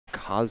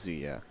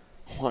Kazuya.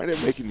 Why are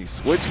they making these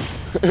switches?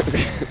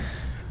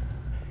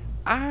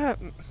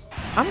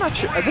 I'm not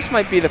sure. This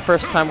might be the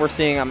first time we're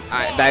seeing,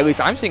 at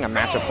least I'm seeing a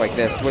matchup like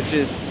this, which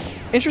is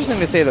interesting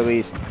to say the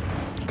least.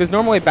 Because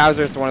normally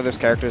Bowser is one of those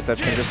characters that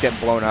can just get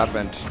blown up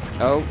and,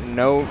 oh,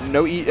 no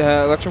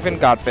Electric Wind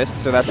God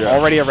Fist, so that's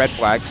already a red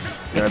flag.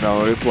 Yeah,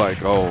 no, it's like,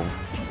 oh.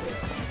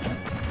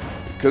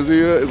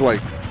 Kazuya is like,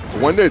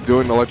 when they're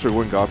doing Electric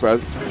Wind God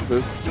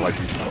Fist, like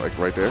he's like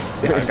right there.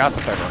 Yeah, I got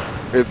the third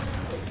one. It's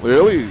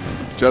literally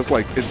just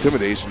like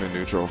intimidation in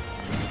neutral.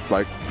 It's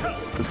like,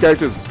 this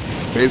character's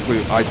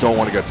basically, I don't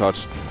want to get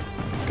touched.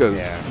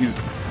 Because he's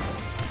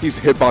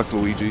hitbox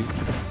Luigi.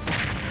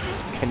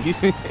 And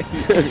he's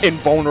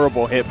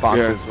invulnerable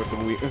hitboxes with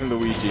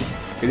Luigi.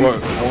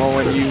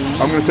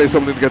 I'm going to say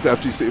something to get the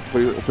FGC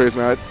players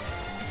mad.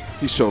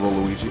 He showed a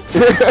Luigi.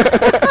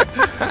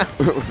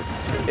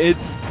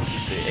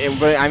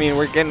 But I mean,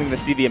 we're getting to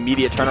see the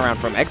immediate turnaround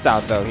from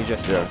Exciled, though. He's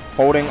just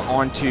holding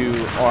on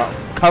to, or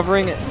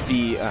covering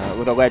the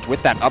with a ledge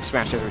with that up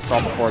smash as we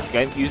saw before,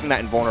 using that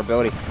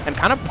invulnerability, and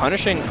kind of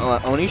punishing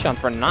Onii-Chan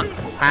for not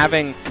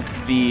having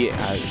the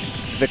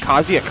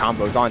Kazuya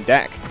combos on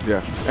deck.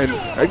 Yeah, and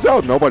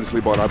Exciled, nobody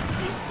sleep on.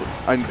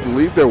 I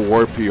believe they're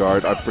war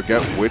PR'd. I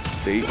forget which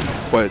state,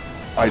 but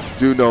I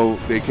do know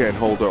they can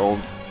hold their own.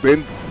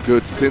 Been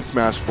good since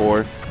Smash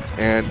 4,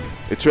 and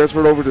it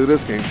transferred over to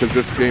this game because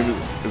this game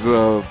is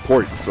a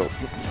port, so.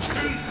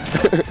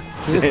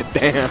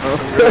 Damn,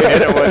 we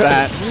hit it with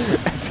that.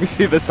 As we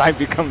see the side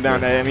B come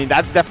down, I mean,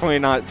 that's definitely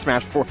not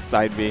Smash 4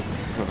 side B.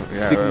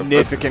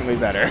 Significantly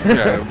better.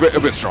 Yeah, a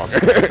bit stronger.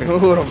 A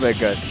little bit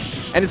good.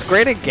 And it's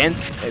great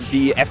against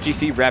the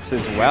FGC reps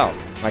as well.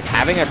 Like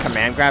having a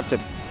command grab to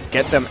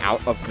get them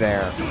out of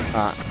their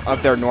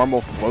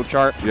normal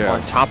flowchart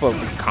on top of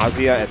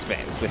Kazuya,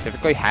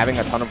 specifically having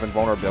a ton of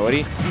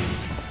invulnerability.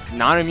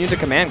 Not immune to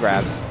command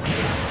grabs.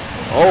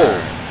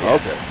 Oh,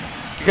 okay.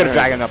 You could have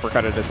dragon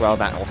uppercutted as well.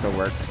 That also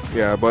works.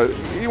 Yeah, but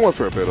he went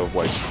for a bit of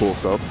like cool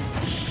stuff.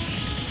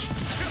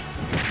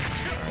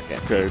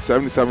 Okay,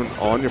 77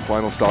 on your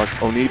final stock.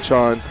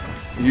 Onii-Chan,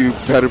 you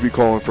better be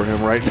calling for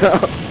him right now.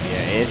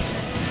 Yeah, it's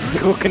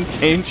looking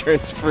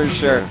dangerous for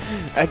sure. Yeah.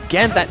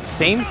 Again, that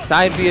same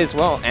side B as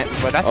well,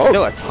 but that's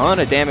still a ton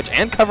of damage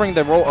and covering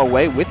the roll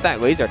away with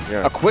that laser.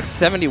 Yeah. A quick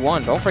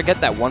 71. Don't forget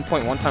that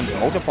 1.1 times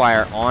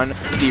multiplier on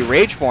the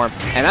Rage form,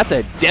 and that's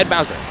a dead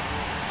Bowser.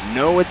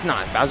 No, it's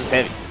not. Bowser's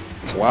heavy.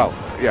 Wow.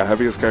 Yeah,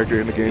 heaviest character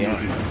in the game.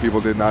 Yeah.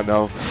 People did not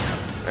know.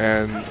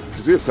 And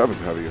Kazuya's 7th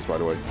heaviest, by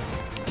the way.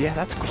 Yeah,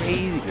 that's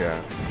crazy.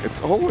 Yeah,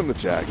 it's all in the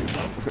jacket.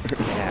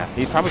 Yeah,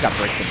 he's probably got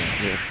bricks in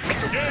it.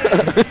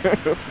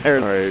 All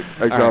right,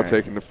 Exciled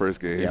taking the first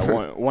game.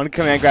 Yeah, one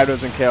command grab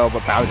doesn't kill,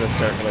 but Bowser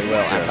certainly will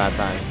at that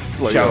time.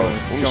 It's like,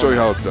 let me show you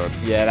how it's done.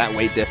 Yeah, that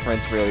weight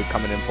difference really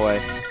coming in play.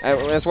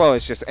 As well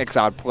as just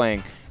Exciled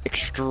playing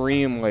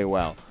extremely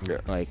well. Yeah.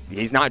 Like,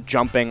 he's not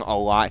jumping a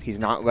lot. He's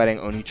not letting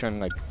Onii-Chan,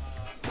 like,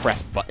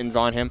 press buttons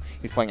on him.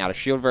 He's playing out of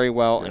shield very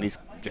well, and he's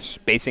just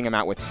spacing him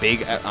out with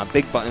big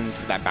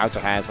buttons that Bowser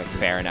has, like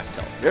fair and F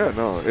tilt. Yeah,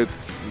 no,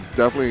 he's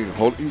definitely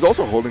he's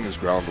also holding his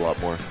ground a lot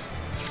more.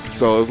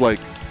 So it's like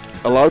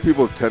a lot of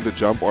people tend to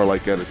jump or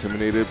like get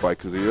intimidated by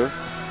Kazuya,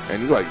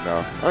 and he's like,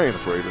 nah, I ain't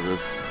afraid of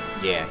this.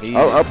 Yeah,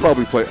 I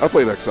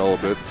played Excel a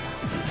bit.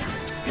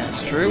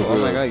 That's true. Oh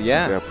my god,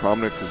 yeah. Yeah,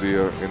 prominent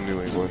Kazuya in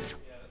New England.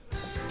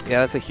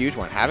 Yeah, that's a huge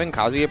one. Having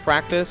Kazuya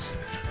practice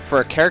for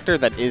a character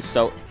that is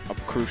so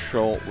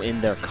crucial in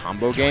their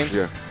combo game.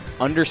 Yeah.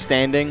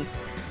 Understanding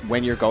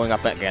when you're going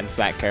up against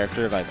that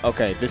character, like,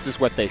 okay, this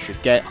is what they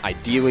should get,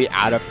 ideally,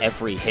 out of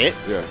every hit.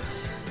 Yeah.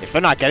 If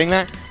they're not getting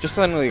that, just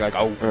suddenly, like,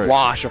 a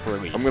wash of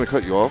relief. I'm going to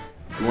cut you off.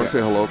 You want to say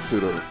hello to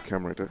the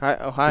camera right there? Hi.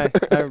 Oh, hi.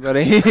 Hi,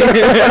 everybody.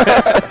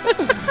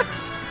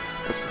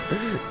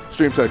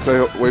 Stream tech,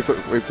 say wave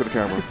to the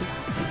camera.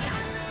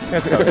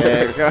 Let's go.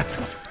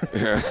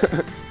 Yeah.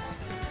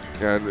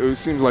 Yeah, it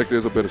seems like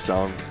there's a bit of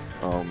sound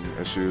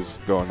issues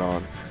going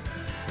on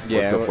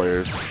with the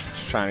players.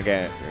 Just trying to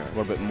get a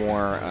little bit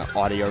more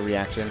audio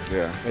reaction.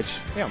 Yeah. Which,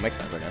 makes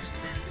sense, I guess.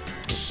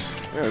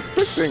 Yeah, it's a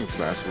big thing in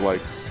Smash.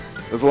 Like,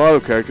 there's a lot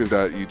of characters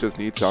that you just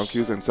need sound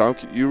cues, and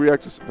you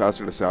react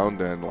faster to sound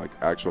than like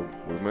actual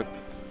movement.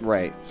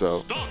 Right.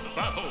 So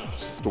it's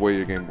just the way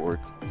your brain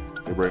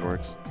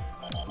works.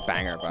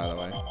 Banger, by the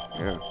way.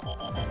 Yeah.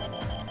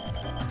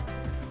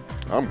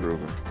 I'm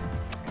grooving.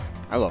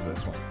 I love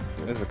this one.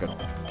 Yeah. This is a good one.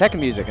 Tech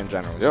and music in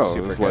general is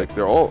super it's good. like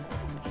they're all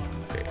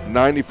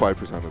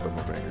 95% of them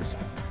are bangers.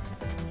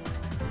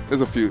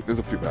 There's a few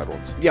bad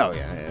ones. Yeah.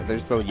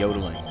 There's the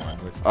yodeling one.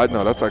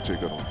 No, that's actually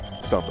a good one.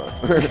 Stop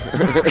that.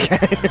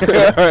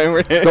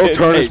 Okay. Don't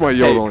tarnish my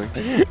yodeling.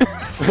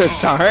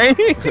 Sorry.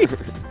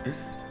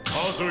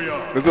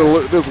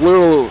 There's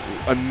little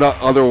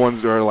other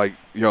ones that are like,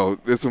 yo,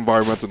 this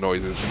environmental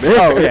noises.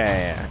 Oh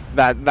yeah.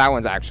 That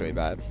one's actually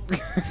bad.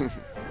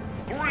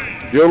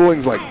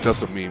 Yodeling's like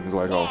just a meme. He's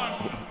like, oh.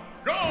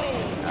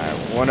 Alright,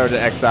 1-0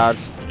 to Exciled,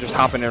 just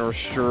hopping in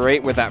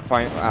straight with that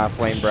flame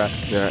breath.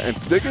 Yeah, and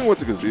sticking with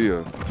the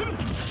Kazuya.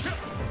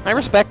 I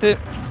respect it.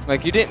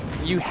 Like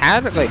you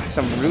had like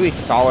some really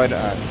solid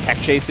tech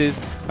chases.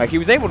 Like he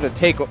was able to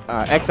take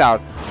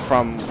Exciled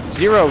from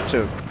 0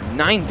 to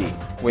 90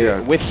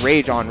 with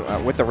rage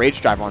on with the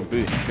rage drive on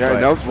boost. Yeah,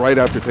 and that was right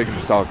after taking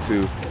the stock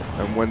too,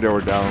 and when they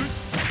were down.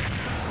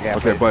 Yeah,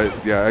 okay, but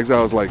yeah,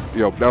 Exciled was like,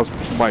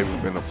 might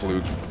have been a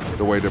fluke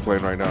the way they're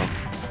playing right now.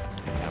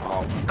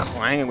 Oh,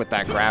 clanging with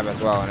that grab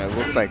as well, and it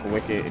looks like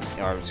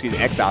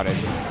Exciled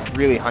is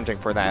really hunting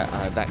for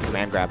that that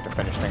command grab to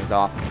finish things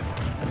off.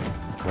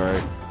 All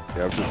right,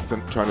 yeah, just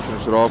trying to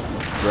finish it off.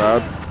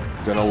 Grab,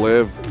 gonna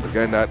live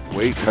again. That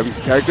weight heavy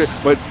character,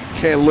 but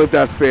can't live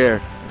that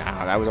fair.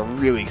 Nah, that was a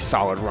really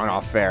solid run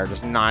off fair.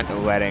 Just not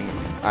letting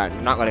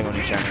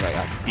Onii-Chan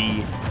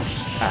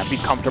be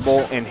comfortable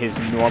in his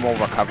normal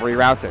recovery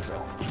routes.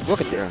 So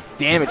look at this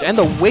damage and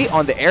the weight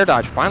on the air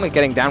dodge finally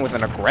getting down with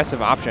an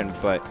aggressive option,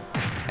 but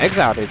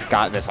Exciled has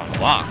got this on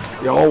lock.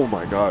 Yeah, oh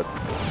my god.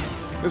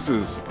 This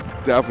is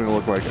definitely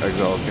look like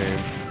Exiled's game.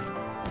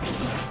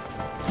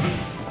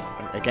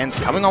 Again,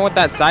 coming on with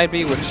that side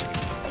B,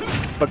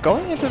 but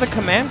going into the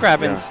command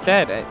grab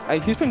instead.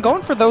 He's been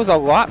going for those a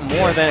lot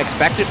more than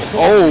expected.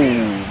 Oh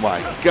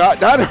my god,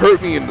 that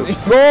hurt me in the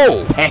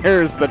soul.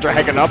 There's the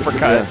dragon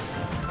uppercut.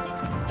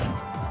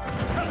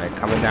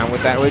 Coming down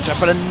with that witch up,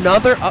 but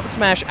another up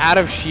smash out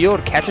of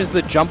shield catches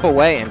the jump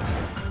away, and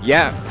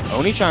yeah,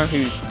 Onii-Chan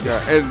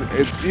and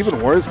it's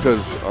even worse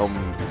because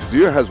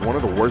Kazuya has one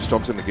of the worst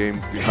jumps in the game,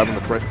 having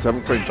the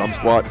 7-frame jump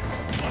squat.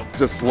 It's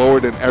just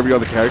slower than every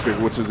other character,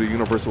 which is a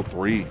universal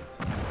 3.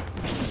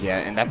 Yeah,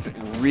 and that's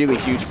really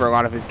huge for a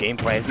lot of his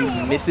gameplay as he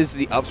misses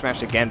the up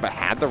smash again, but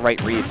had the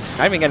right read.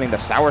 Not even getting the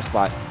sour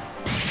spot.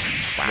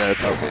 Wow. Yeah,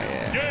 it's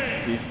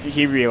okay. Yeah.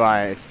 He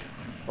realized,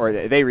 or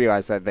they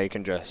realized that they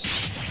can just.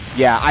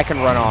 Yeah, I can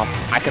run off.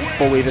 I can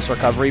bully this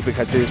recovery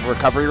because his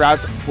recovery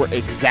routes were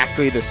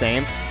exactly the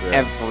same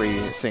every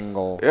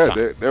single time.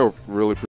 Yeah, they were really